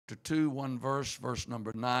chapter 2, one verse, verse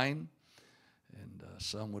number 9. And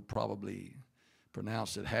some would probably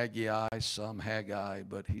pronounce it Haggai, some Haggai,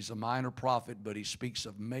 but he's a minor prophet, but he speaks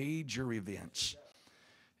of major events.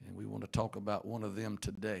 And we want to talk about one of them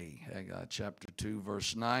today. Haggai chapter 2,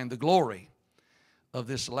 verse 9. The glory of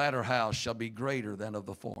this latter house shall be greater than of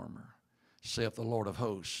the former, saith the Lord of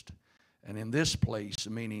hosts. And in this place,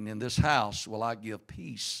 meaning in this house, will I give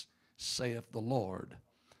peace, saith the Lord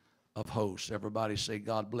of hosts. Everybody say,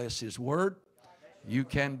 God bless his word. You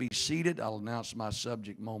can be seated. I'll announce my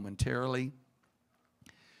subject momentarily.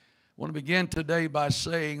 I want to begin today by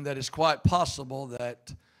saying that it's quite possible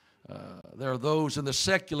that there are those in the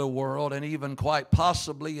secular world, and even quite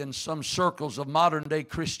possibly in some circles of modern day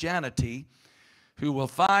Christianity, who will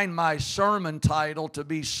find my sermon title to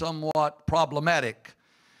be somewhat problematic.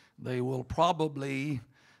 They will probably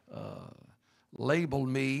label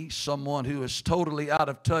me someone who is totally out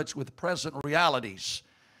of touch with present realities.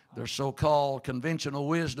 Their so-called conventional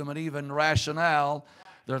wisdom and even rationale,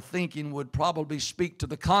 their thinking would probably speak to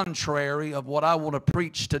the contrary of what I want to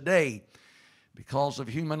preach today. Because of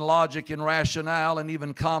human logic and rationale and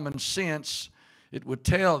even common sense, it would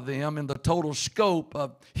tell them in the total scope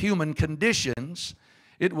of human conditions,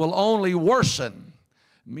 it will only worsen,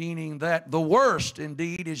 meaning that the worst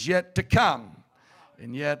indeed is yet to come.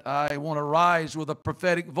 And yet I want to rise with a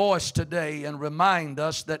prophetic voice today and remind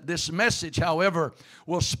us that this message, however,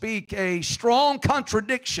 will speak a strong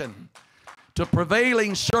contradiction to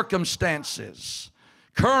prevailing circumstances,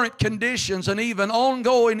 current conditions, and even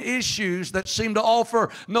ongoing issues that seem to offer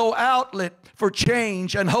no outlet for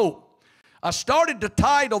change and hope. I started to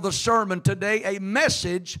title the sermon today, A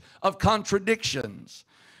Message of Contradictions,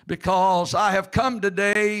 because I have come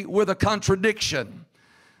today with a contradiction.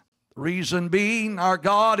 Reason being, our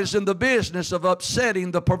God is in the business of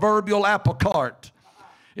upsetting the proverbial apple cart.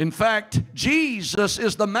 In fact, Jesus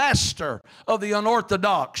is the master of the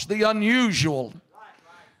unorthodox, the unusual.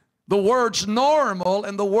 The words normal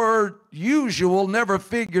and the word usual never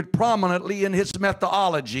figured prominently in his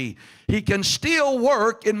methodology. He can still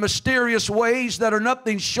work in mysterious ways that are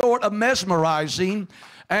nothing short of mesmerizing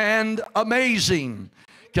and amazing.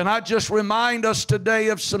 Can I just remind us today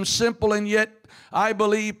of some simple and yet, I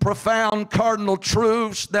believe, profound cardinal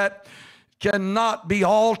truths that cannot be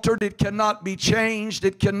altered, it cannot be changed,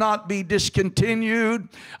 it cannot be discontinued.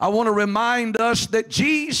 I want to remind us that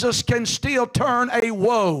Jesus can still turn a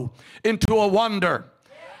woe into a wonder.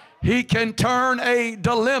 He can turn a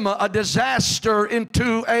dilemma, a disaster,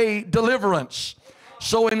 into a deliverance.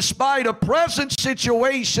 So in spite of present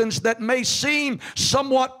situations that may seem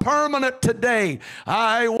somewhat permanent today,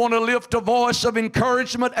 I want to lift a voice of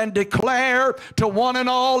encouragement and declare to one and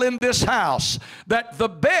all in this house that the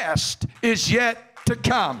best is yet to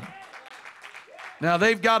come. Now,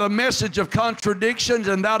 they've got a message of contradictions,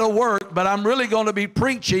 and that'll work, but I'm really going to be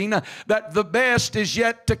preaching that the best is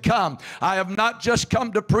yet to come. I have not just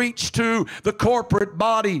come to preach to the corporate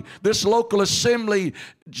body, this local assembly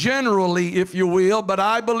generally, if you will, but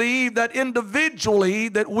I believe that individually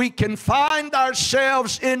that we can find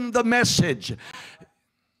ourselves in the message.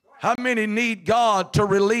 How many need God to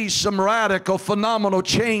release some radical, phenomenal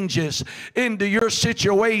changes into your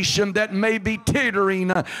situation that may be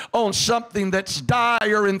teetering on something that's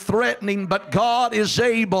dire and threatening, but God is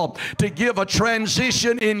able to give a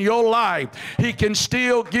transition in your life. He can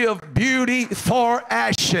still give beauty for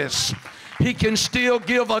ashes. He can still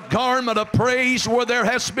give a garment of praise where there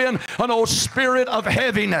has been an old spirit of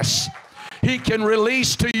heaviness. He can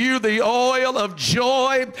release to you the oil of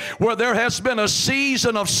joy where there has been a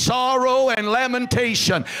season of sorrow and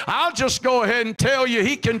lamentation. I'll just go ahead and tell you,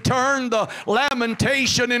 He can turn the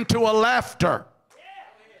lamentation into a laughter.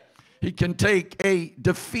 He can take a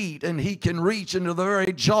defeat and He can reach into the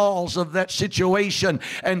very jaws of that situation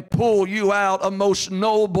and pull you out a most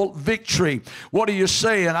noble victory. What are you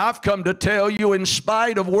saying? I've come to tell you, in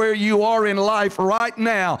spite of where you are in life right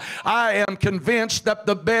now, I am convinced that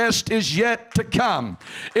the best is yet to come.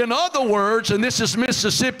 In other words, and this is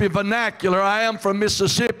Mississippi vernacular, I am from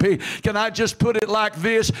Mississippi. Can I just put it like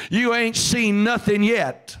this? You ain't seen nothing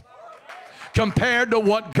yet compared to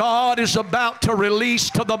what God is about to release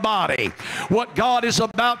to the body, what God is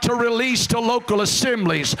about to release to local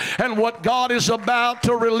assemblies, and what God is about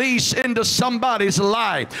to release into somebody's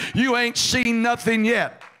life. You ain't seen nothing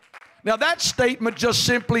yet. Now that statement just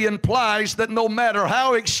simply implies that no matter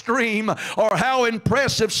how extreme or how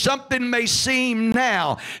impressive something may seem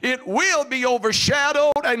now, it will be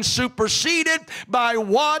overshadowed and superseded by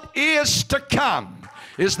what is to come.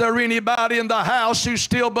 Is there anybody in the house who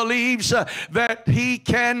still believes that He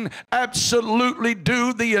can absolutely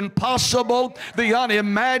do the impossible, the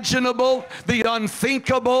unimaginable, the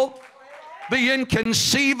unthinkable, the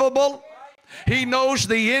inconceivable? He knows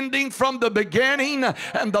the ending from the beginning.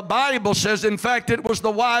 And the Bible says, in fact, it was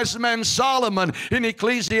the wise man Solomon in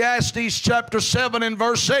Ecclesiastes chapter 7 and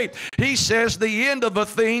verse 8. He says the end of a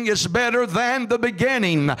thing is better than the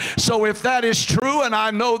beginning. So if that is true, and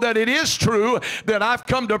I know that it is true, then I've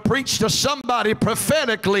come to preach to somebody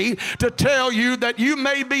prophetically to tell you that you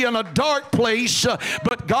may be in a dark place,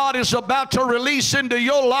 but God is about to release into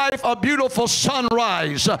your life a beautiful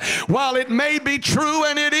sunrise. While it may be true,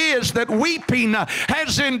 and it is, that weeping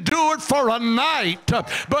has endured for a night,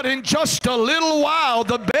 but in just a little while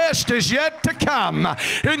the best is yet to come.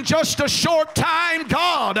 In just a short time,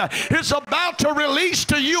 God is about to release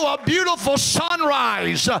to you a beautiful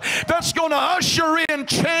sunrise that's going to usher in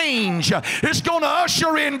change. It's going to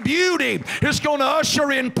usher in beauty. It's going to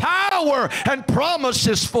usher in power and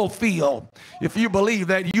promises fulfilled. If you believe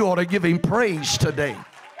that, you ought to give Him praise today.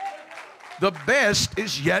 The best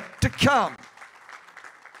is yet to come.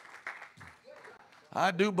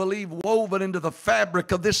 I do believe woven into the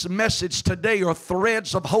fabric of this message today are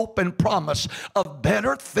threads of hope and promise of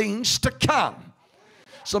better things to come.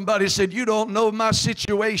 Somebody said, you don't know my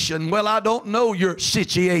situation. Well, I don't know your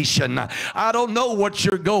situation. I don't know what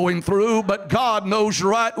you're going through, but God knows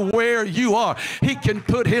right where you are. He can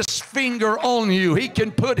put His finger on you. He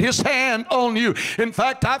can put His hand on you. In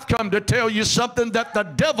fact, I've come to tell you something that the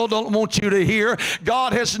devil don't want you to hear.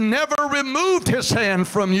 God has never removed His hand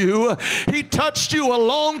from you. He touched you a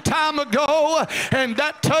long time ago, and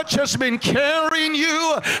that touch has been carrying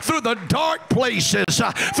you through the dark places,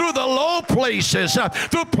 through the low places,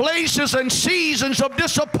 through places and seasons of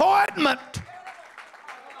disappointment.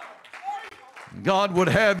 God would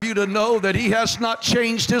have you to know that He has not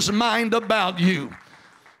changed His mind about you.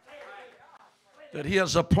 That He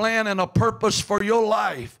has a plan and a purpose for your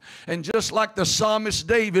life. And just like the psalmist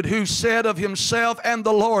David, who said of himself and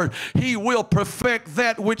the Lord, He will perfect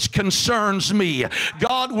that which concerns me.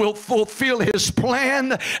 God will fulfill His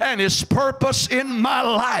plan and His purpose in my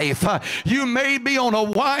life. You may be on a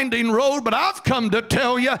winding road, but I've come to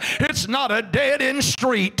tell you it's not a dead-end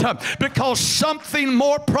street, because something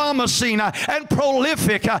more promising and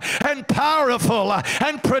prolific and powerful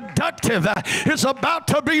and productive is about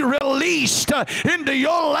to be released into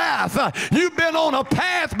your life. You've been on a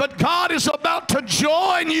path, but God is about to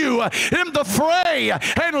join you in the fray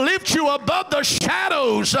and lift you above the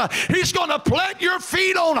shadows. He's going to plant your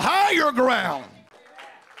feet on higher ground.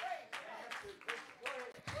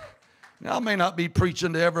 Now, I may not be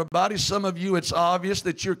preaching to everybody. Some of you, it's obvious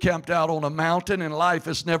that you're camped out on a mountain and life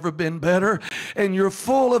has never been better and you're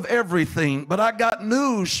full of everything. But I got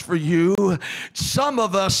news for you. Some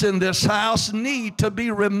of us in this house need to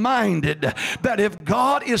be reminded that if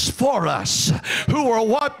God is for us, who or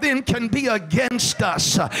what then can be against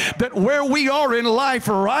us? That where we are in life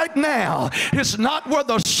right now is not where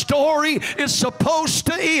the story is supposed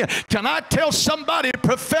to end. Can I tell somebody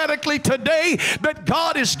prophetically today that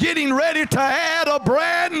God is getting ready to add a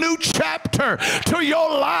brand new chapter to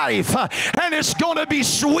your life, and it's going to be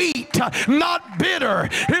sweet, not bitter.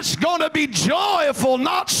 It's going to be joyful,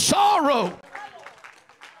 not sorrow.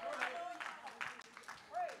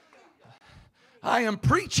 I am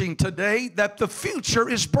preaching today that the future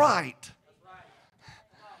is bright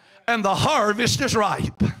and the harvest is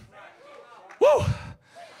ripe. Woo!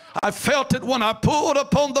 I felt it when I pulled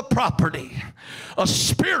upon the property. A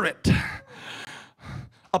spirit,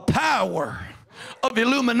 a power of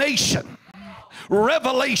illumination,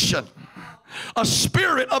 revelation, a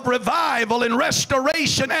spirit of revival and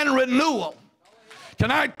restoration and renewal. Can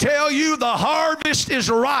I tell you, the harvest is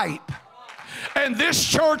ripe? And this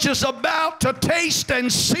church is about to taste and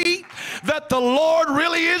see that the Lord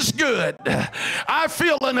really is good. I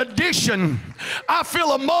feel an addition. I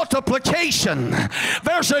feel a multiplication.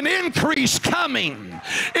 There's an increase coming.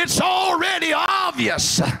 It's already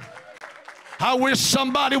obvious. I wish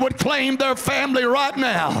somebody would claim their family right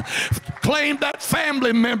now. Claim that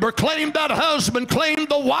family member. Claim that husband. Claim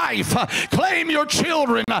the wife. Claim your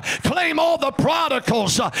children. Claim all the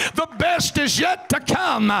prodigals. The best is yet to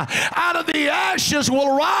come. Out of the ashes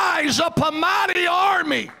will rise up a mighty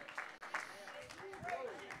army.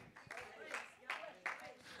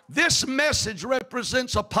 This message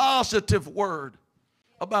represents a positive word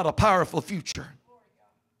about a powerful future.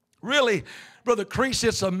 Really, Brother Crease,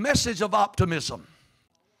 it's a message of optimism.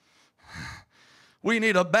 We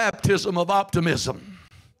need a baptism of optimism.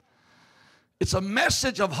 It's a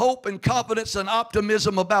message of hope and confidence and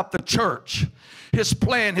optimism about the church, His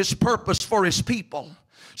plan, His purpose for His people.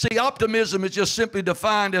 See, optimism is just simply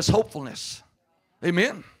defined as hopefulness.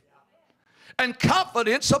 Amen? And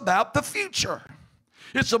confidence about the future.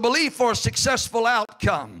 It's a belief for a successful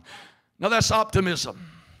outcome. Now that's optimism.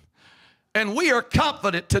 And we are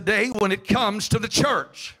confident today when it comes to the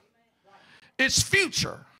church. Its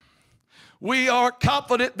future. We are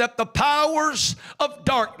confident that the powers of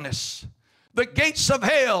darkness, the gates of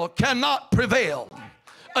hell, cannot prevail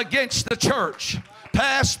against the church,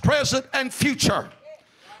 past, present, and future.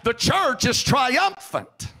 The church is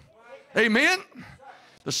triumphant. Amen?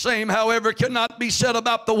 The same, however, cannot be said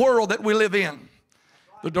about the world that we live in.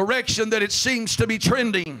 The direction that it seems to be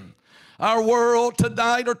trending. Our world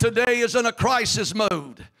tonight or today is in a crisis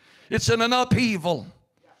mode. It's in an upheaval,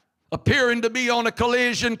 appearing to be on a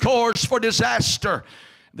collision course for disaster.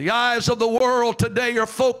 The eyes of the world today are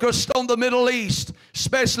focused on the Middle East,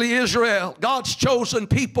 especially Israel, God's chosen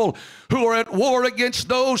people who are at war against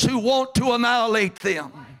those who want to annihilate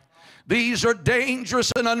them. These are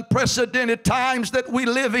dangerous and unprecedented times that we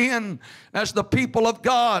live in as the people of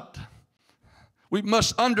God. We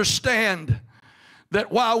must understand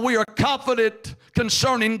that while we are confident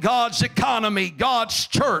concerning God's economy, God's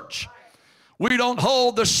church, we don't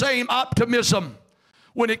hold the same optimism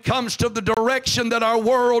when it comes to the direction that our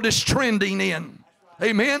world is trending in.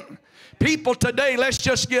 Amen? People today, let's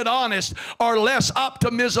just get honest, are less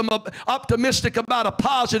optimistic about a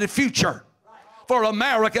positive future for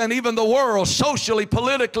America and even the world. Socially,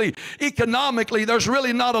 politically, economically, there's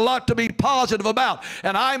really not a lot to be positive about.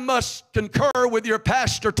 And I must concur with your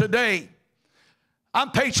pastor today.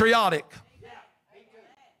 I'm patriotic.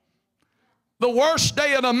 The worst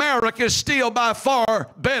day in America is still by far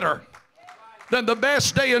better than the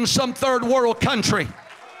best day in some third world country.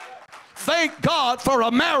 Thank God for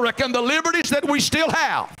America and the liberties that we still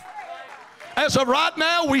have. As of right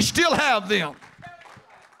now, we still have them.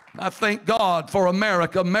 I thank God for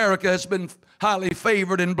America. America has been highly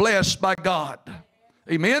favored and blessed by God.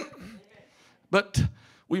 Amen? But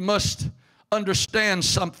we must understand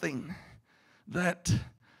something, that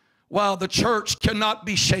while the church cannot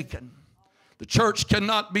be shaken, the church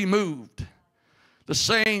cannot be moved, the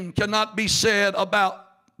same cannot be said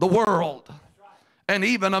about the world and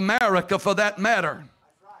even America for that matter.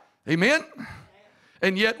 Amen?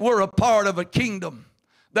 And yet we're a part of a kingdom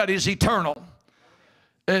that is eternal.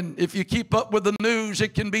 And if you keep up with the news,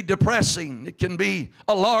 it can be depressing. It can be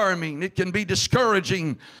alarming. It can be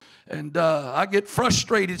discouraging. And I get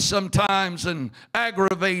frustrated sometimes and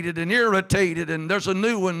aggravated and irritated. And there's a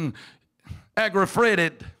new one,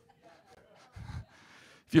 aggrafretted.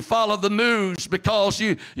 If you follow the news, because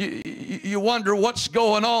you wonder what's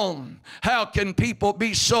going on. How can people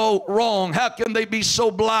be so wrong? How can they be so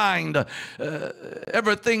blind?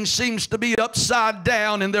 Everything seems to be upside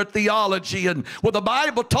down in their theology. And well, the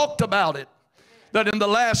Bible talked about it, that in the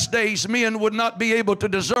last days men would not be able to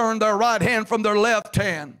discern their right hand from their left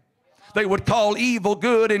hand. They would call evil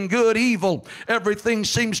good and good evil. Everything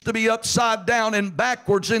seems to be upside down and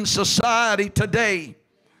backwards in society today.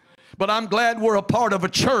 But I'm glad we're a part of a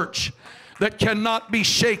church that cannot be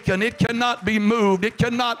shaken. It cannot be moved. It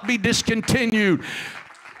cannot be discontinued.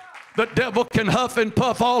 The devil can huff and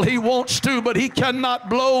puff all he wants to, but he cannot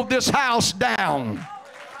blow this house down.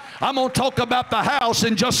 I'm going to talk about the house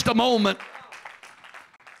in just a moment.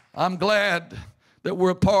 I'm glad that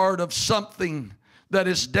we're a part of something that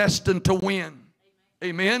is destined to win.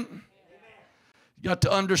 Amen? You got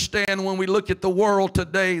to understand, when we look at the world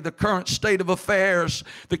today, the current state of affairs,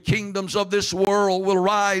 the kingdoms of this world will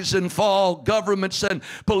rise and fall. Governments and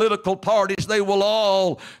political parties, they will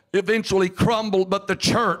all eventually crumble, but the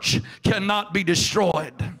church cannot be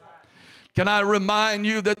destroyed. Can I remind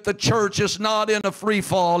you that the church is not in a free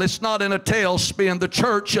fall. It's not in a tailspin. The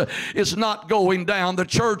church is not going down. The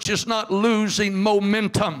church is not losing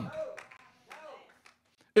momentum.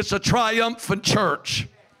 It's a triumphant church.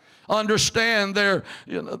 Understand there,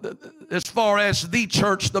 as far as the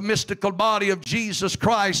church, the mystical body of Jesus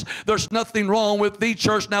Christ, there's nothing wrong with the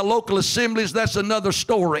church. Now, local assemblies, that's another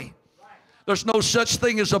story. There's no such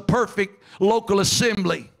thing as a perfect local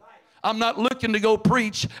assembly. I'm not looking to go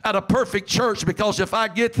preach at a perfect church, because if I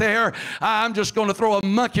get there, I'm just going to throw a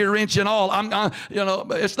monkey wrench in all.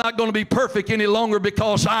 It's not going to be perfect any longer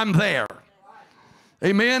because I'm there.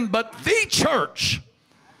 Amen. But the church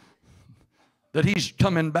that he's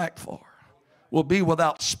coming back for will be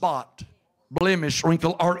without spot, blemish,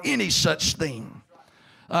 wrinkle, or any such thing.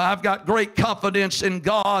 I've got great confidence in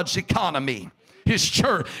God's economy, His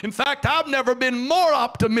church. In fact, I've never been more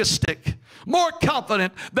optimistic, more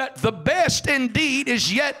confident that the best indeed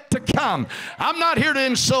is yet to come. I'm not here to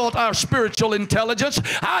insult our spiritual intelligence.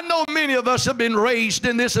 I know many of us have been raised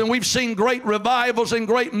in this, and we've seen great revivals and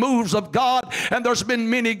great moves of God, and there's been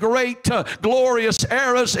many great glorious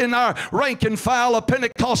eras in our rank and file of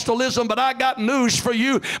Pentecostalism. But I got news for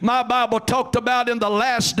you. My Bible talked about in the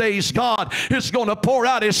last days God is going to pour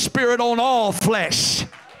out His Spirit on all flesh.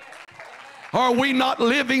 Are we not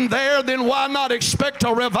living there? Then why not expect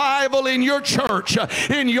a revival in your church,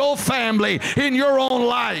 in your family, in your own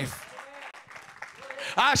life?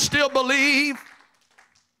 I still believe,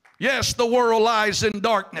 yes, the world lies in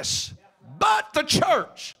darkness, but the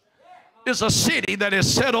church is a city that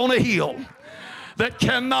is set on a hill that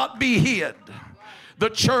cannot be hid. The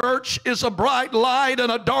church is a bright light in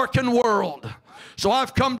a darkened world. So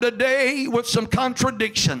I've come today with some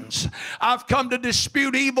contradictions. I've come to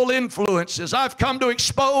dispute evil influences. I've come to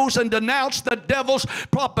expose and denounce the devil's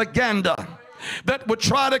propaganda that would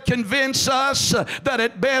try to convince us that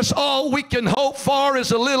at best all we can hope for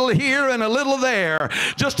is a little here and a little there.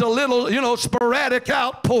 Just a little, sporadic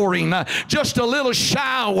outpouring. Just a little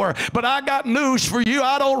shower. But I got news for you.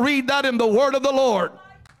 I don't read that in the Word of the Lord.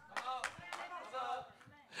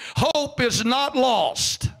 Hope is not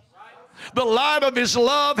lost. The light of His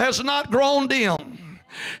love has not grown dim.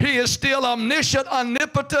 He is still omniscient,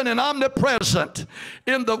 omnipotent, and omnipresent.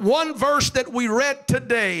 In the one verse that we read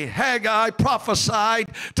today, Haggai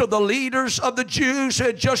prophesied to the leaders of the Jews who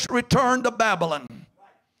had just returned to Babylon,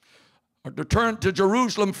 or returned to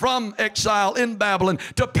Jerusalem from exile in Babylon.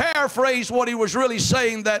 To paraphrase what he was really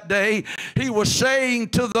saying that day, he was saying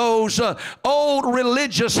to those old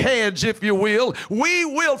religious heads, if you will, we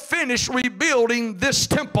will finish rebuilding this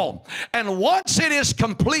temple. And once it is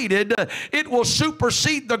completed, it will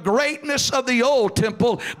supersede the greatness of the old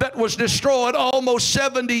temple that was destroyed almost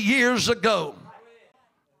 70 years ago.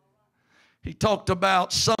 He talked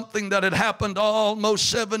about something that had happened almost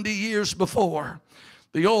 70 years before.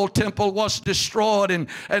 The old temple was destroyed,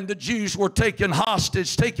 and the Jews were taken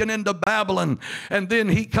hostage, taken into Babylon. And then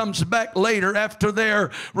he comes back later after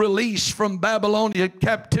their release from Babylonian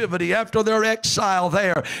captivity, after their exile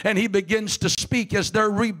there, and he begins to speak as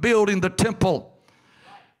they're rebuilding the temple.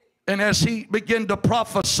 And as he began to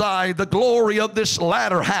prophesy, the glory of this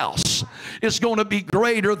latter house is going to be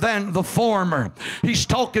greater than the former. He's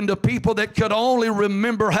talking to people that could only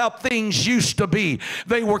remember how things used to be.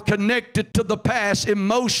 They were connected to the past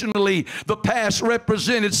emotionally. The past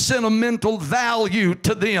represented sentimental value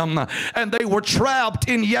to them. And they were trapped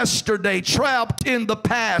in yesterday, trapped in the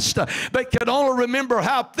past. They could only remember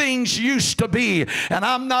how things used to be. And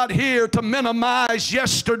I'm not here to minimize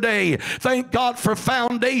yesterday. Thank God for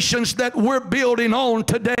foundations that we're building on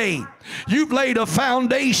today. You've laid a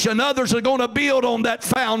foundation. Others are going to build on that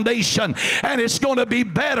foundation, and it's going to be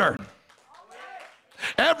better.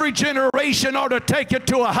 Every generation ought to take it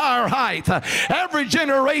to a higher height. Every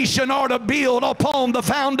generation ought to build upon the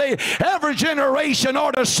foundation. Every generation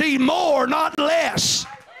ought to see more, not less.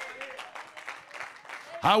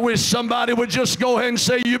 I wish somebody would just go ahead and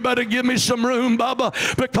say, you better give me some room,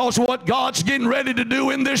 Bubba, because what God's getting ready to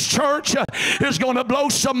do in this church is going to blow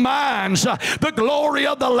some minds. The glory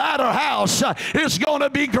of the latter house is going to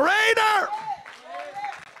be greater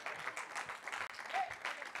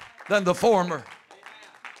than the former.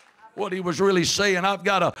 What he was really saying, I've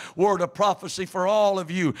got a word of prophecy for all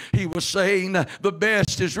of you. He was saying the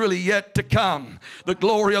best is really yet to come. The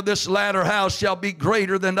glory of this latter house shall be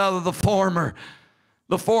greater than that of the former.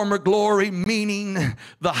 The former glory meaning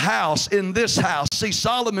the house, in this house. See,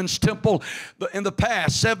 Solomon's temple in the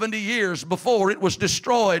past 70 years before it was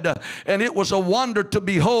destroyed, and it was a wonder to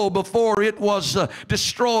behold before it was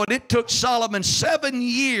destroyed. It took Solomon 7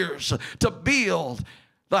 years to build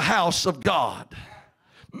the house of God.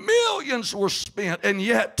 Millions were spent, and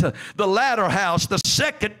yet the latter house, the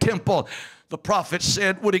second temple, the prophet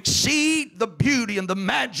said, would exceed the beauty and the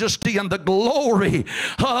majesty and the glory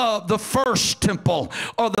of the first temple,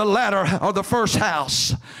 or the latter, or the first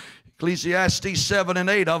house. Ecclesiastes 7 and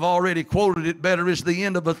 8, I've already quoted it. Better is the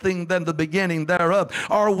end of a thing than the beginning thereof.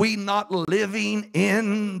 Are we not living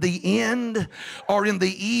in the end? Or in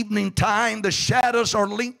the evening time, the shadows are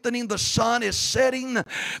lengthening, the sun is setting,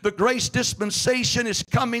 the grace dispensation is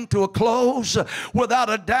coming to a close. Without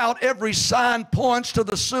a doubt, every sign points to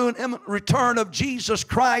the soon imminent return of Jesus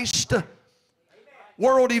Christ.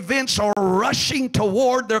 World events are rushing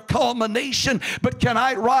toward their culmination. But can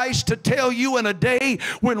I rise to tell you, in a day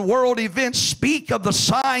when world events speak of the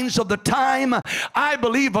signs of the time, I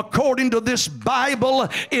believe according to this Bible,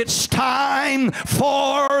 it's time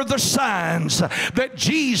for the signs that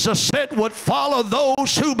Jesus said would follow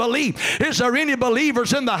those who believe. Is there any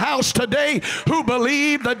believers in the house today who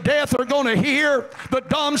believe the deaf are going to hear, the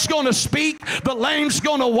dumb's going to speak, the lame's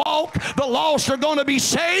going to walk, the lost are going to be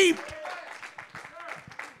saved?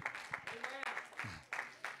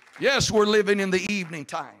 Yes, we're living in the evening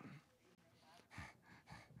time.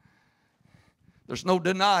 There's no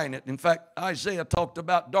denying it. In fact, Isaiah talked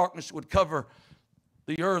about darkness would cover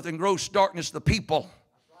the earth and gross darkness the people.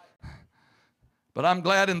 But I'm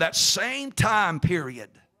glad in that same time period,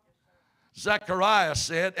 Zechariah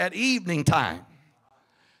said at evening time.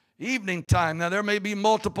 Evening time. Now there may be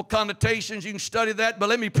multiple connotations. You can study that, but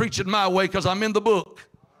let me preach it my way because I'm in the book.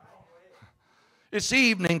 It's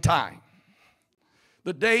evening time.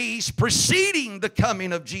 The days preceding the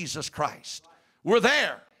coming of Jesus Christ. We're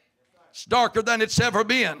there. It's darker than it's ever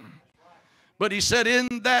been. But he said, in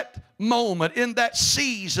that moment, in that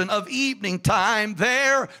season of evening time,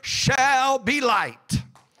 there shall be light.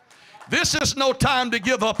 This is no time to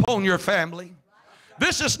give up on your family.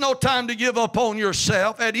 This is no time to give up on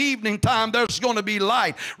yourself. At evening time, there's going to be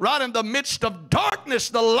light. Right in the midst of darkness,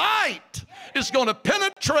 the light is going to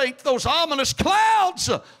penetrate those ominous clouds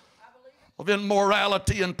of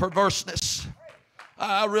immorality and perverseness.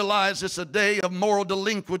 I realize it's a day of moral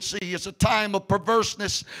delinquency. It's a time of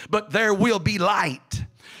perverseness, but there will be light.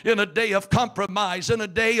 In a day of compromise, in a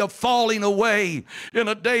day of falling away, in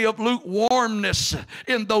a day of lukewarmness,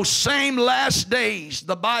 in those same last days,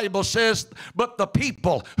 the Bible says, but the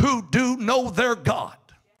people who do know their God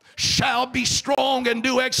shall be strong and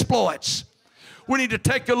do exploits. We need to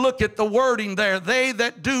take a look at the wording there. They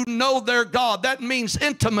that do know their God. That means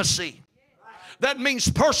intimacy. That means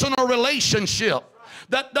personal relationship.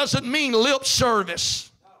 That doesn't mean lip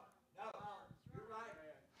service.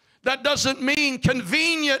 That doesn't mean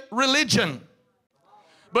convenient religion.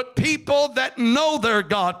 But people that know their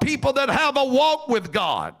God, people that have a walk with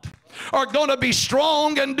God, are going to be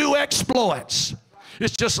strong and do exploits.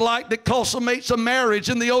 It's just like the consummates a marriage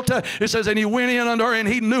in the Old Testament. It says, and he went in under her and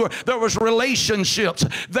he knew her. There was relationships.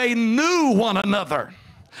 They knew one another.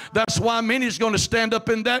 That's why many is going to stand up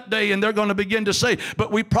in that day and they're going to begin to say,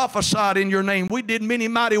 but we prophesied in your name. We did many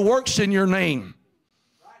mighty works in your name.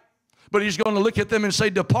 But he's going to look at them and say,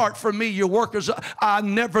 depart from me, you workers. I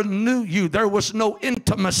never knew you. There was no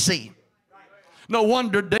intimacy. No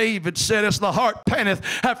wonder David said, as the hart panteth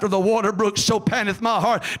after the water brook, so panteth my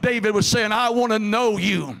heart. David was saying, I want to know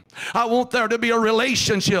you. I want there to be a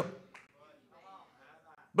relationship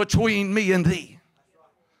between me and thee.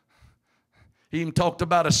 He even talked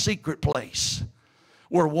about a secret place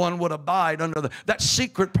where one would abide under that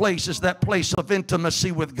secret place is that place of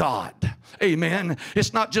intimacy with God. Amen.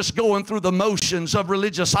 It's not just going through the motions of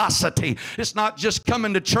religiosity. It's not just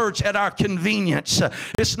coming to church at our convenience.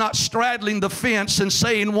 It's not straddling the fence and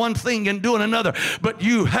saying one thing and doing another. But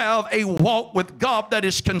you have a walk with God that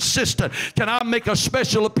is consistent. Can I make a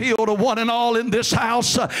special appeal to one and all in this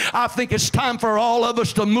house? I think it's time for all of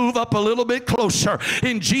us to move up a little bit closer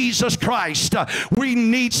in Jesus Christ. We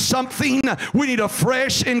need something. We need a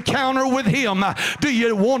fresh encounter with Him. Do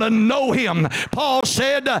you want to know Him? Paul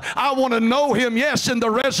said, I want to know Him, yes, in the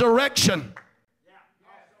resurrection.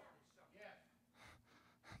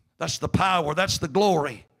 That's the power. That's the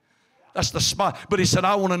glory. That's the spot. But he said,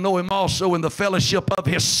 I want to know Him also in the fellowship of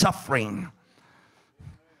His suffering.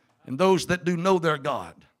 And those that do know their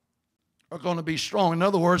God are going to be strong. In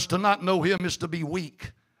other words, to not know Him is to be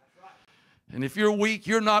weak. And if you're weak,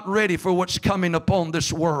 you're not ready for what's coming upon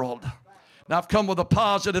this world. Now, I've come with a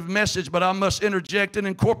positive message, but I must interject and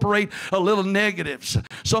incorporate a little negatives.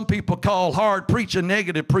 Some people call hard preaching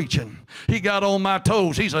negative preaching. He got on my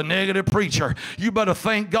toes. He's a negative preacher. You better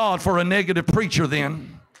thank God for a negative preacher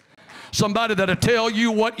then. Somebody that'll tell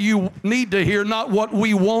you what you need to hear, not what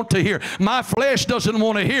we want to hear. My flesh doesn't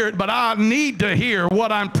want to hear it, but I need to hear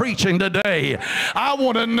what I'm preaching today. I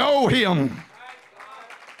want to know Him.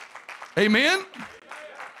 Amen?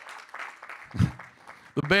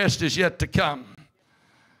 The best is yet to come.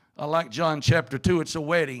 I like John chapter 2. It's a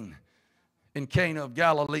wedding in Cana of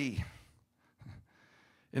Galilee.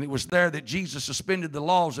 And it was there that Jesus suspended the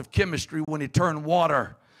laws of chemistry when He turned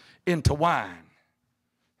water into wine.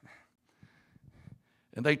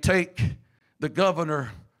 And they take the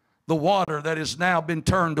governor the water that has now been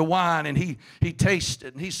turned to wine, and he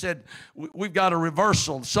tasted, and he said, we've got a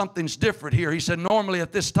reversal. Something's different here. He said, normally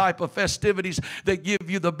at this type of festivities, they give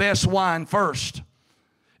you the best wine first.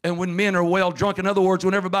 And when men are well drunk, in other words,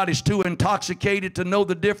 when everybody's too intoxicated to know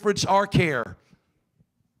the difference or care.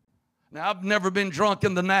 Now, I've never been drunk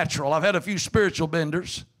in the natural. I've had a few spiritual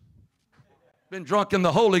benders. Been drunk in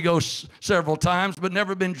the Holy Ghost several times, but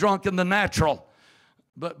never been drunk in the natural.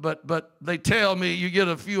 But they tell me you get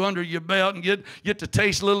a few under your belt and get to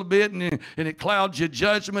taste a little bit, and it clouds your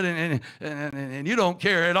judgment, and you don't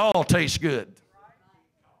care. It all tastes good.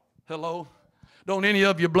 Hello? Don't any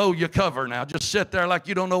of you blow your cover now. Just sit there like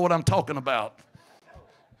you don't know what I'm talking about.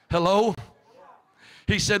 Hello?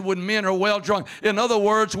 He said when men are well drunk. In other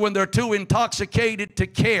words, when they're too intoxicated to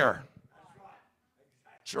care.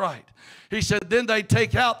 That's right. He said then they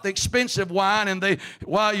take out the expensive wine, and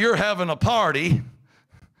while you're having a party,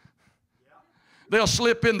 they'll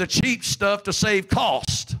slip in the cheap stuff to save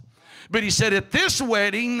cost. But he said at this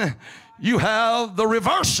wedding, you have the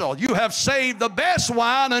reversal. You have saved the best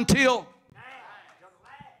wine until...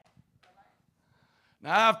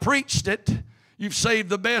 Now, I've preached it. You've saved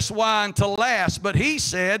the best wine to last. But he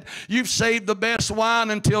said, you've saved the best wine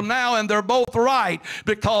until now, and they're both right,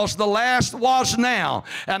 because the last was now.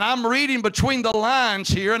 And I'm reading between the lines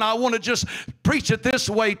here, and I want to just preach it this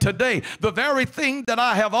way today. The very thing that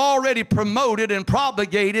I have already promoted and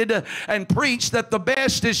propagated and preached, that the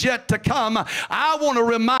best is yet to come, I want to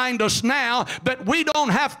remind us now that we don't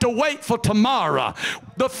have to wait for tomorrow.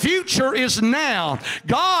 The future is now.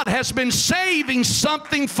 God has been saving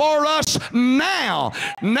something for us now.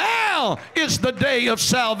 Now is the day of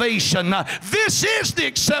salvation. This is the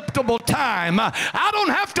acceptable time. I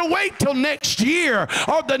don't have to wait till next year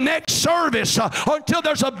or the next service or until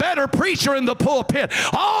there's a better preacher in the pulpit.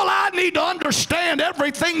 All I need to understand,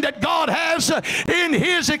 everything that God has in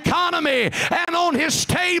His economy and on His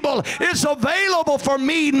table is available for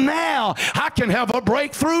me now. I can have a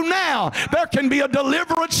breakthrough now. There can be a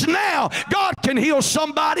deliverance now. God can heal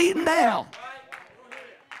somebody now.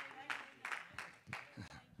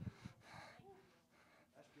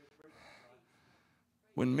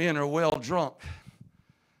 When men are well drunk,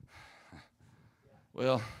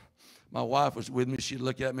 well, my wife was with me. She'd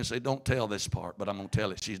look at me and say, don't tell this part, but I'm going to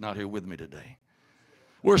tell it. She's not here with me today.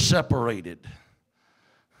 We're separated.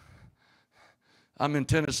 I'm in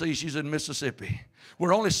Tennessee. She's in Mississippi.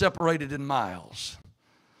 We're only separated in miles.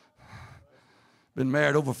 Been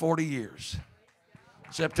married over 40 years.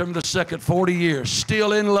 September the 2nd, 40 years.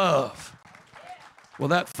 Still in love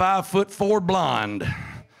with that 5'4" blonde.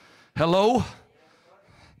 Hello?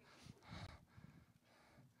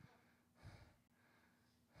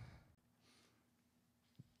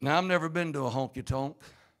 Now, I've never been to a honky-tonk,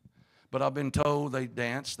 but I've been told they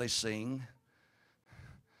dance, they sing.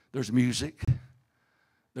 There's music.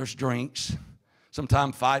 There's drinks.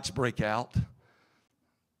 Sometimes fights break out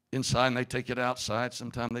inside, and they take it outside.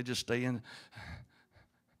 Sometimes they just stay in.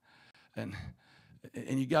 And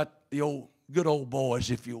you got the good old boys,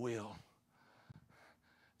 if you will,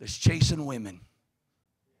 that's chasing women.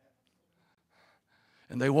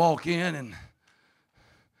 And they walk in, and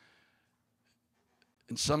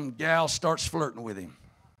some gal starts flirting with him.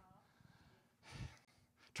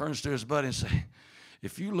 Turns to his buddy and says,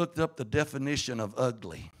 if you looked up the definition of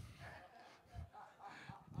ugly,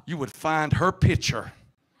 you would find her picture.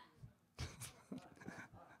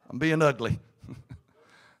 I'm being ugly.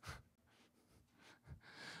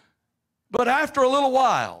 But after a little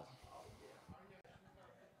while,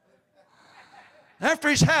 after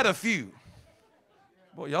he's had a few,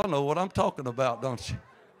 boy, y'all know what I'm talking about, don't you?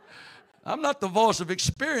 I'm not the voice of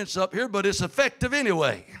experience up here, but it's effective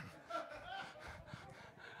anyway.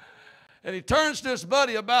 And he turns to his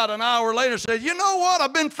buddy about an hour later and says, you know what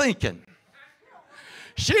I've been thinking?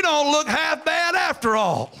 She don't look half bad after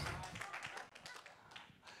all.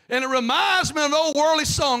 And it reminds me of an old worldly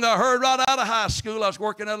song I heard right out of high school. I was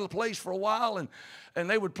working at a place for a while, and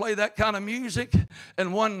they would play that kind of music.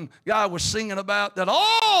 And one guy was singing about that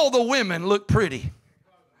all the women look pretty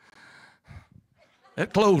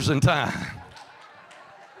at closing time.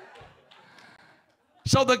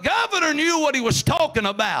 So the governor knew what he was talking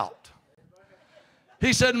about.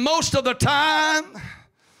 He said most of the time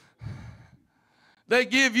they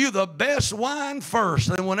give you the best wine first,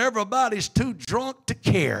 and when everybody's too drunk to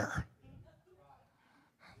care,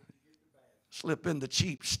 slip in the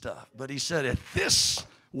cheap stuff. But he said at this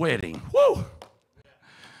wedding, whoo,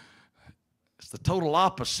 it's the total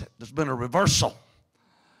opposite. There's been a reversal.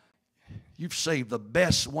 You've saved the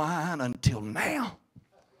best wine until now.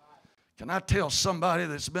 Can I tell somebody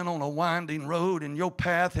that's been on a winding road and your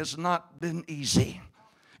path has not been easy?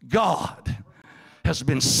 God has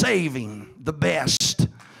been saving the best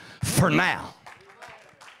for now.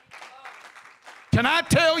 Can I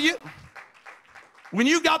tell you? When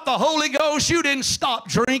you got the Holy Ghost, you didn't stop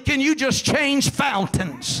drinking, you just changed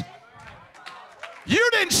fountains. You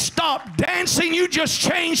didn't stop dancing, you just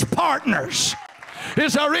changed partners.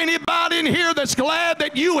 Is there anybody in here that's glad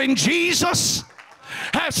that you and Jesus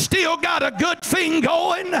have still got a good thing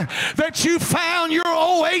going? That you found your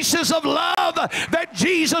oasis of love? That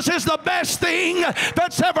Jesus is the best thing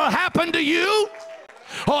that's ever happened to you?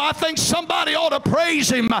 Oh, I think somebody ought to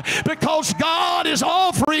praise Him, because God is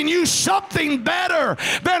offering you something better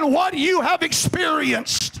than what you have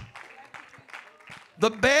experienced. The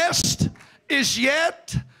best is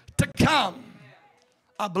yet to come.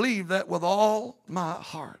 I believe that with all my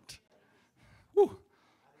heart. Whew.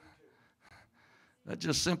 That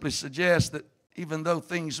just simply suggests that even though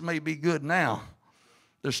things may be good now,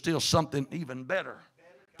 there's still something even better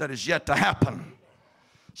that is yet to happen.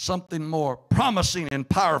 Something more promising and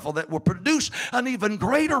powerful that will produce an even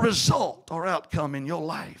greater result or outcome in your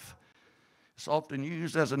life. It's often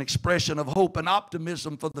used as an expression of hope and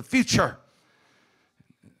optimism for the future.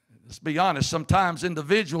 Let's be honest, sometimes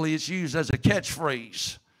individually it's used as a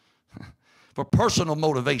catchphrase for personal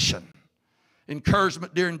motivation,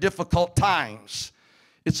 encouragement during difficult times.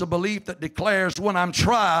 It's a belief that declares, when I'm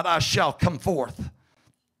tried, I shall come forth.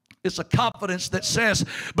 It's a confidence that says,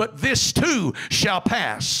 but this too shall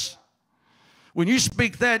pass. When you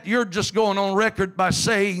speak that, you're just going on record by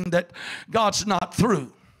saying that God's not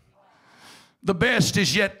through. The best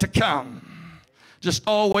is yet to come. Just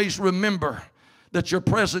always remember that your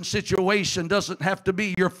present situation doesn't have to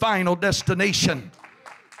be your final destination.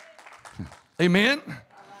 Amen?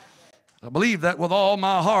 I believe that with all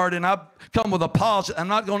my heart, and I've come with a positive. I'm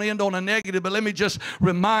not going to end on a negative, but let me just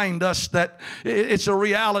remind us that it's a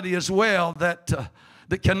reality as well that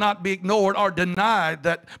cannot be ignored or denied,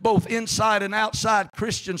 that both inside and outside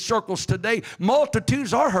Christian circles today,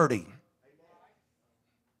 multitudes are hurting.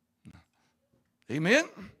 Amen?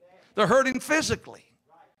 They're hurting physically,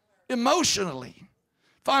 emotionally,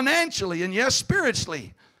 financially, and yes,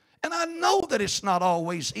 spiritually. And I know that it's not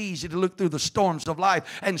always easy to look through the storms of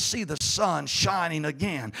life and see the sun shining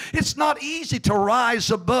again. It's not easy to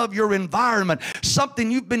rise above your environment,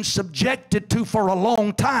 something you've been subjected to for a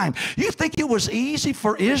long time. You think it was easy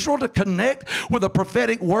for Israel to connect with a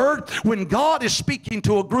prophetic word when God is speaking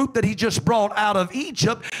to a group that He just brought out of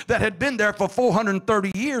Egypt that had been there for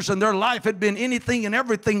 430 years and their life had been anything and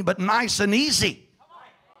everything but nice and easy?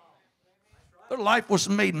 Their life was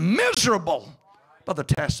made miserable by the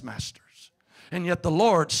taskmasters. And yet the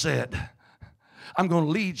Lord said, I'm going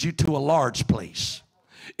to lead you to a large place.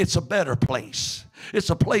 It's a better place.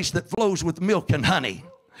 It's a place that flows with milk and honey.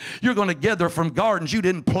 You're going to gather from gardens you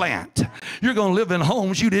didn't plant. You're going to live in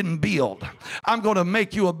homes you didn't build. I'm going to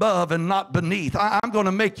make you above and not beneath. I'm going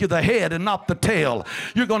to make you the head and not the tail.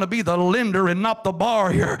 You're going to be the lender and not the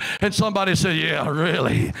borrower. And somebody said, yeah,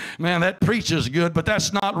 really? Man, that preaches good, but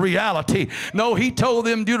that's not reality. No, He told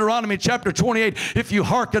them, Deuteronomy chapter 28, if you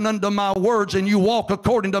hearken unto my words and you walk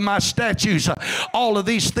according to my statutes, all of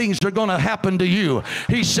these things are going to happen to you.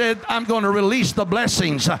 He said, I'm going to release the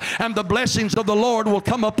blessings, and the blessings of the Lord will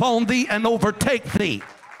come upon thee and overtake thee.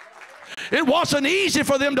 It wasn't easy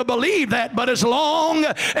for them to believe that, but as long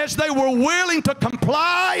as they were willing to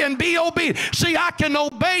comply and be obedient. See, I can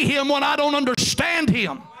obey Him when I don't understand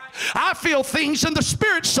Him. I feel things in the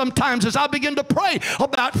Spirit sometimes as I begin to pray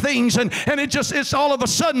about things, and it's all of a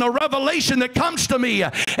sudden a revelation that comes to me,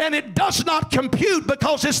 and it does not compute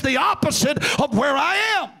because it's the opposite of where I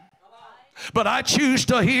am. But I choose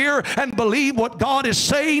to hear and believe what God is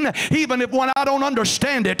saying, even if when I don't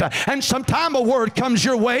understand it. And sometime a word comes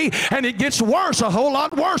your way and it gets worse, a whole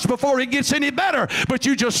lot worse before it gets any better. But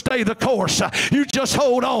you just stay the course. You just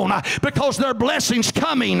hold on, because there are blessings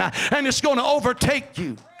coming and it's going to overtake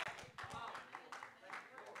you.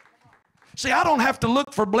 See, I don't have to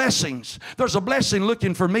look for blessings. There's a blessing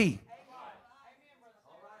looking for me.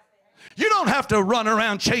 You don't have to run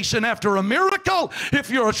around chasing after a miracle. If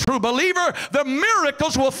you're a true believer, the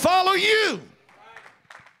miracles will follow you.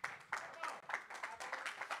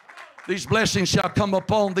 These blessings shall come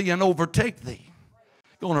upon thee and overtake thee.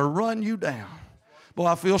 Going to run you down. Boy,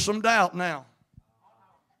 I feel some doubt now.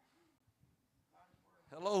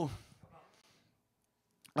 Hello.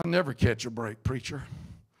 I never catch a break, preacher.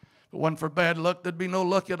 If it wasn't for bad luck, there'd be no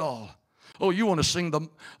luck at all. Oh, you want to sing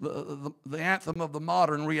the anthem of the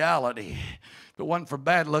modern reality. If it wasn't for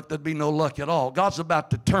bad luck, there'd be no luck at all. God's about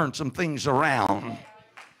to turn some things around.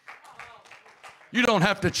 You don't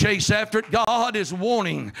have to chase after it. God is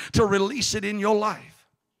wanting to release it in your life.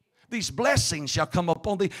 These blessings shall come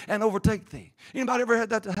upon thee and overtake thee. Anybody ever had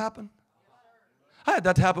that to happen? I had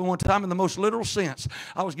that happen one time in the most literal sense.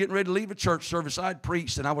 I was getting ready to leave a church service. I'd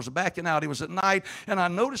preached, and I was backing out. It was at night, and I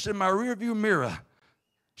noticed in my rearview mirror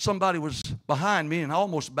somebody was behind me, and I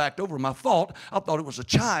almost backed over them. I thought it was a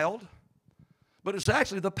child, but it's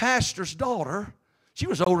actually the pastor's daughter. She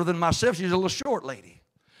was older than myself. She's a little short lady,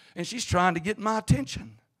 and she's trying to get my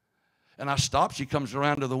attention. And I stopped. She comes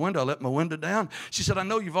around to the window. I let my window down. She said, I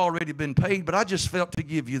know you've already been paid, but I just felt to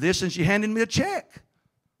give you this, and she handed me a check.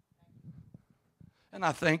 And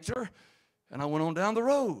I thanked her, and I went on down the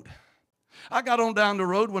road. I got on down the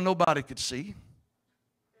road when nobody could see.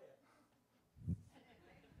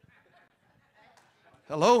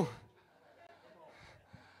 Hello?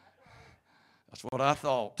 That's what I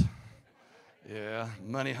thought. Yeah,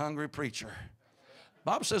 money-hungry preacher.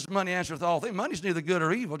 Bible says money answereth all things. Money's neither good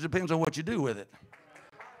or evil. It depends on what you do with it.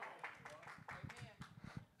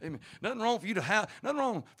 Amen. Nothing wrong for you to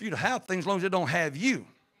have things as long as it don't have you.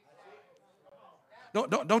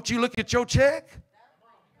 Don't you look at your check?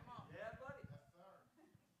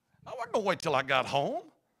 I wasn't going to wait till I got home.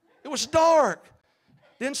 It was dark.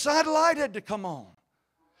 The inside light had to come on.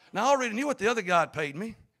 Now, I already knew what the other guy had paid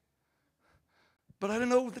me, but I didn't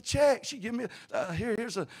know the check. She gave me,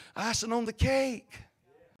 here's a icing on the cake.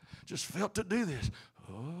 Just felt to do this.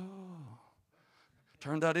 Oh.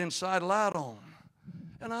 Turned that inside light on,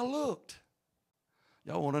 and I looked.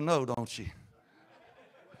 Y'all want to know, don't you?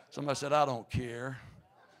 Somebody said, I don't care.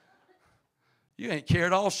 You ain't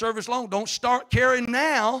cared all service long. Don't start caring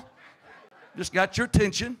now. Just got your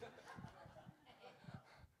attention.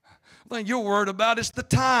 The thing you're worried about is the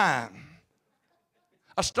time.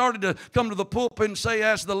 I started to come to the pulpit and say,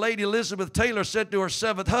 as the lady Elizabeth Taylor said to her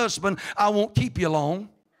seventh husband, I won't keep you long.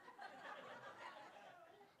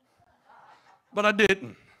 But I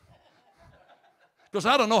didn't. Because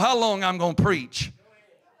I don't know how long I'm going to preach.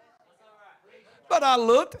 But I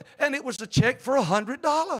looked, and it was a check for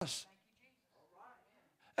 $100.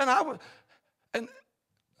 And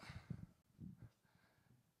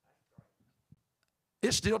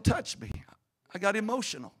it still touched me. I got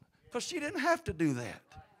emotional because she didn't have to do that.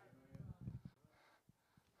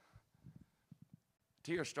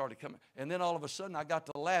 Tears started coming. And then all of a sudden I got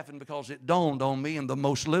to laughing because it dawned on me in the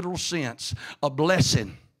most literal sense, a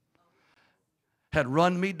blessing had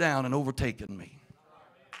run me down and overtaken me.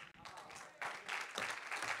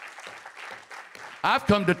 I've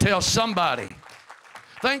come to tell somebody,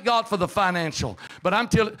 thank God for the financial, but I'm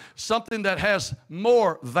telling something that has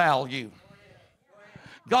more value.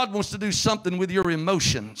 God wants to do something with your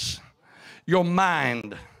emotions, your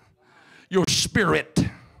mind, your spirit,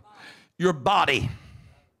 your body.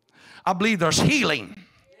 I believe there's healing.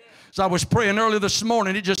 As I was praying earlier this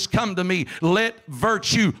morning, it just come to me, let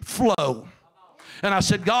virtue flow. And I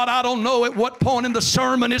said, God, I don't know at what point in the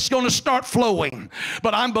sermon it's going to start flowing,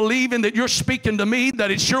 but I'm believing that you're speaking to me,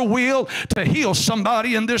 that it's your will to heal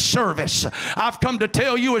somebody in this service. I've come to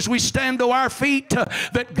tell you as we stand to our feet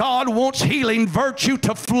that God wants healing virtue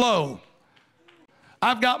to flow.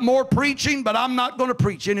 I've got more preaching, but I'm not going to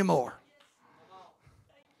preach anymore.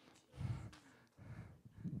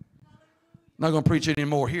 I'm not going to preach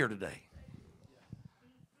anymore here today.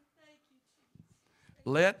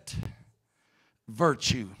 Let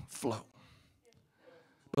virtue flow.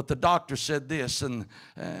 But the doctor said this, and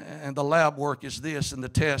the lab work is this, and the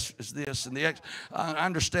test is this, and I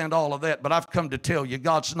understand all of that, but I've come to tell you,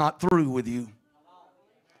 God's not through with you.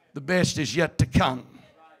 The best is yet to come.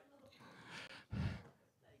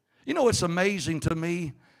 You know, it's amazing to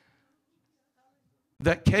me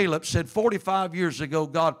that Caleb said 45 years ago,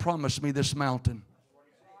 God promised me this mountain.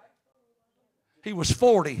 He was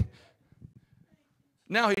 40.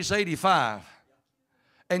 Now he's 85.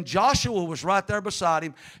 And Joshua was right there beside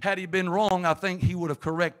him. Had he been wrong, I think he would have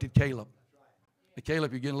corrected Caleb. Hey,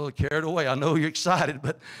 Caleb, you're getting a little carried away. I know you're excited,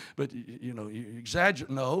 but you know, you exaggerate.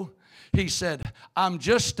 No. He said, I'm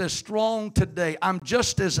just as strong today. I'm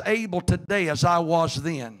just as able today as I was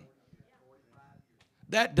then.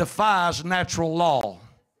 That defies natural law.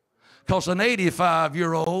 Because an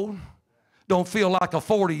 85-year-old don't feel like a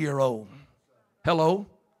 40-year-old. Hello?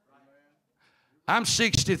 I'm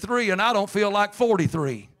 63 and I don't feel like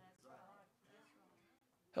 43.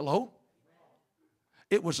 Hello?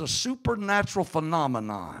 It was a supernatural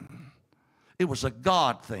phenomenon. It was a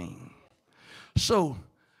God thing. So,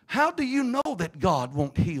 how do you know that God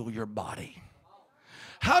won't heal your body?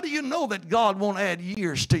 How do you know that God won't add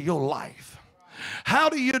years to your life? How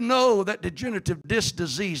do you know that degenerative disc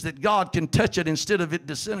disease, that God can touch it instead of it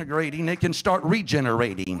disintegrating, it can start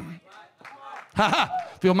regenerating?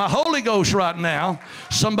 Feel my Holy Ghost right now.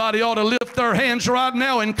 Somebody ought to lift their hands right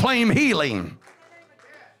now and claim healing.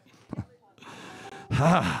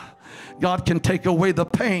 God can take away the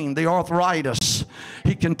pain, the arthritis.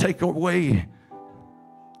 He can take away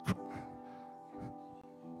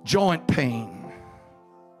joint pain,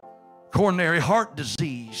 coronary heart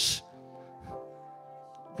disease.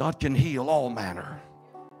 God can heal all manner.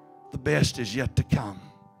 The best is yet to come.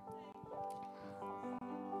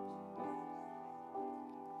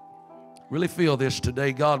 Really feel this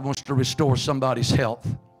today. God wants to restore somebody's health.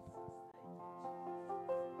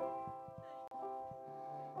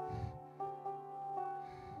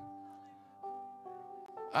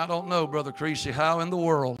 I don't know, Brother Creasy, how in the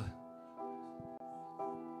world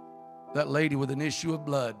that lady with an issue of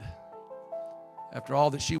blood, after all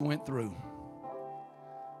that she went through,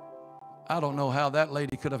 I don't know how that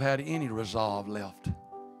lady could have had any resolve left,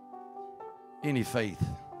 any faith,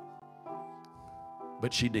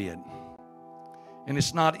 but she did. And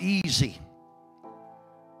it's not easy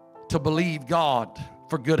to believe God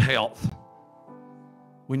for good health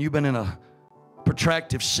when you've been in a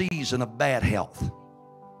protracted season of bad health.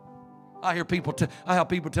 I have people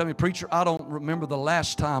tell me, preacher, I don't remember the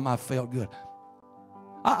last time I felt good.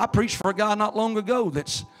 I preached for a guy not long ago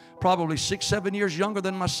that's probably 6, 7 years younger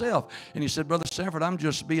than myself. And he said, Brother Sanford, I'm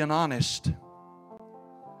just being honest.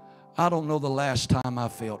 I don't know the last time I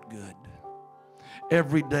felt good.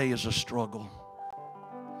 Every day is a struggle.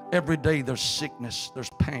 Every day there's sickness,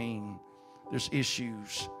 there's pain, there's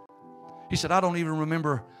issues. He said, I don't even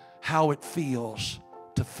remember how it feels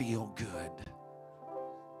to feel good.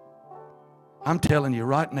 I'm telling you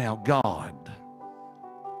right now, God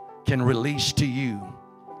can release to you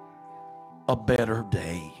a better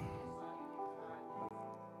day.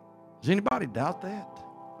 Does anybody doubt that?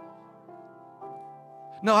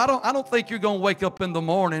 No, I don't think you're going to wake up in the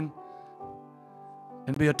morning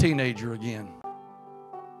and be a teenager again.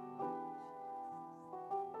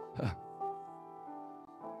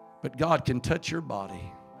 But God can touch your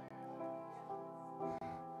body.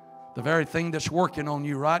 The very thing that's working on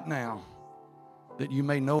you right now that you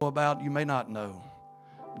may know about, you may not know,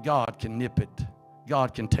 God can nip it.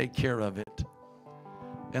 God can take care of it.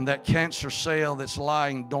 And that cancer cell that's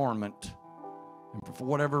lying dormant, and for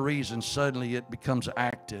whatever reason, suddenly it becomes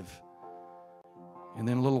active. And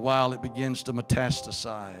then a little while it begins to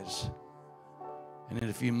metastasize. And in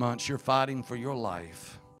a few months, you're fighting for your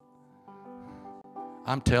life.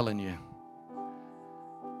 I'm telling you,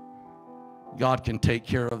 God can take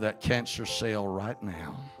care of that cancer cell right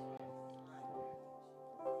now.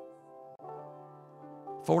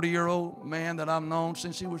 40-year-old man that I've known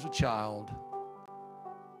since he was a child.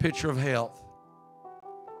 Picture of health.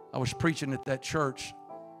 I was preaching at that church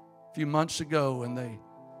a few months ago, and they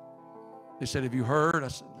said, have you heard? I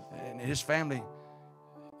said, and his family,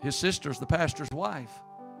 his sister's the pastor's wife.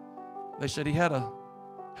 They said he had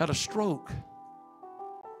a stroke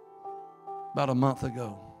about a month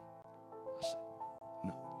ago. I said,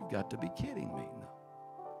 no, you've got to be kidding me. No.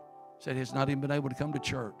 Said he's not even been able to come to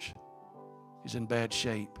church. He's in bad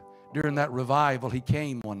shape. During that revival, he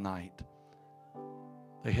came one night.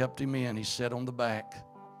 They helped him in. He sat on the back.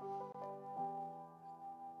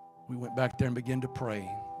 We went back there and began to pray.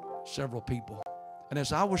 Several people. And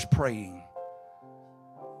as I was praying,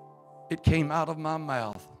 it came out of my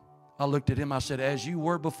mouth. I looked at him. I said, as you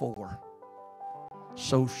were before,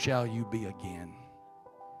 so shall you be again.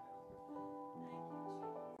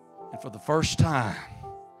 And for the first time,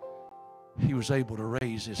 he was able to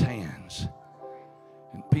raise his hands.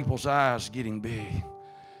 And people's eyes getting big.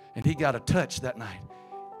 And he got a touch that night.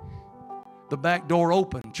 The back door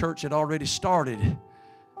opened. Church had already started.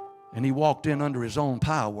 And he walked in under his own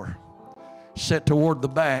power. Sat toward the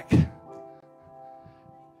back. And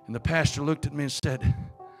the pastor looked at me and said,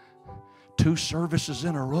 2 services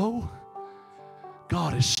in a row?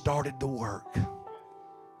 God has started the work.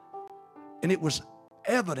 And it was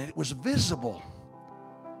evident, it was visible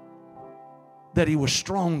that he was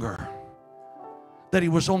stronger, that he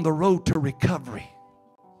was on the road to recovery.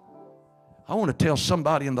 I want to tell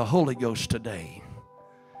somebody in the Holy Ghost today,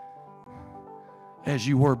 as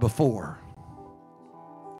you were before,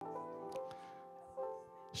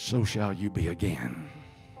 so shall you be again.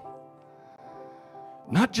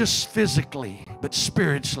 Not just physically, but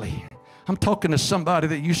spiritually. I'm talking to somebody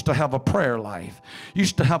that used to have a prayer life,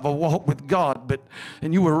 used to have a walk with God,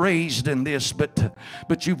 and you were raised in this,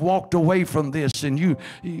 but you've walked away from this, and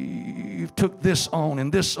you've took this on,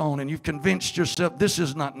 and you've convinced yourself this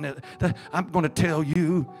is not. I'm going to tell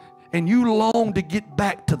you, and you long to get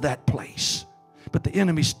back to that place, but the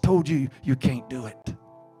enemy's told you you can't do it.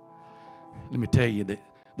 Let me tell you that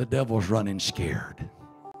the devil's running scared.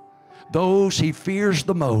 Those he fears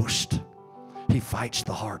the most, he fights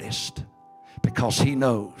the hardest. Because he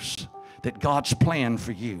knows that God's plan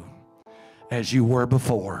for you as you were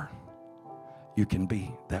before, you can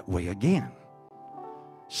be that way again.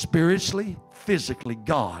 Spiritually, physically,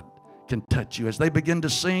 God can touch you. As they begin to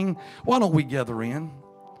sing, why don't we gather in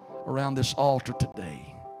around this altar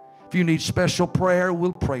today? If you need special prayer,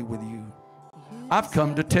 we'll pray with you. I've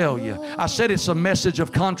come to tell you. I said it's a message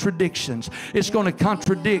of contradictions. It's going to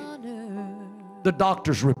contradict the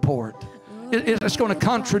doctor's report. It's going to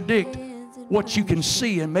contradict what you can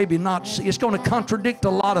see and maybe not see. It's going to contradict a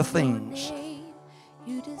lot of things.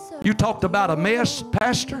 You talked about a mess,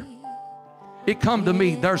 Pastor. It come to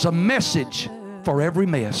me. There's a message for every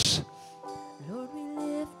mess.